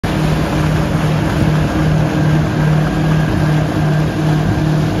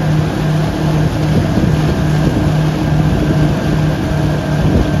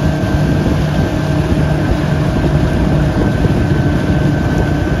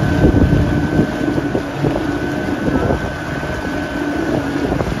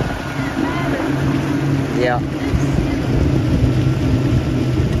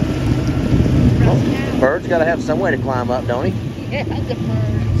have some way to climb up, don't he? Yeah, the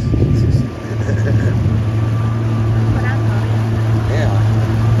birds. But I'm not.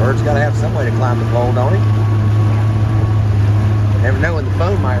 Yeah. Bird's got to have some way to climb the pole, don't he? You never know when the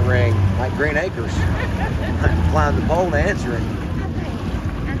phone might ring, like Green Acres. Climb the pole to answer it.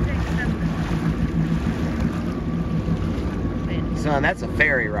 Son, that's a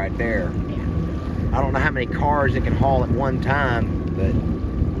ferry right there. Yeah. I don't know how many cars it can haul at one time, but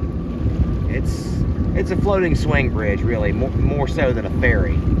it's a floating swing bridge, really, more so than a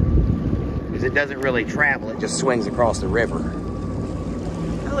ferry. Because it doesn't really travel, it just swings across the river.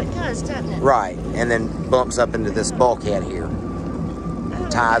 Oh, it does, doesn't it? Right, and then bumps up into this bulkhead here.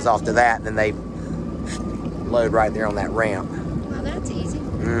 Ties off to that, and then they load right there on that ramp. Well, that's easy.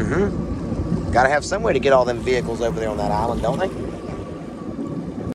 Mm-hmm. Got to have some way to get all them vehicles over there on that island, don't they?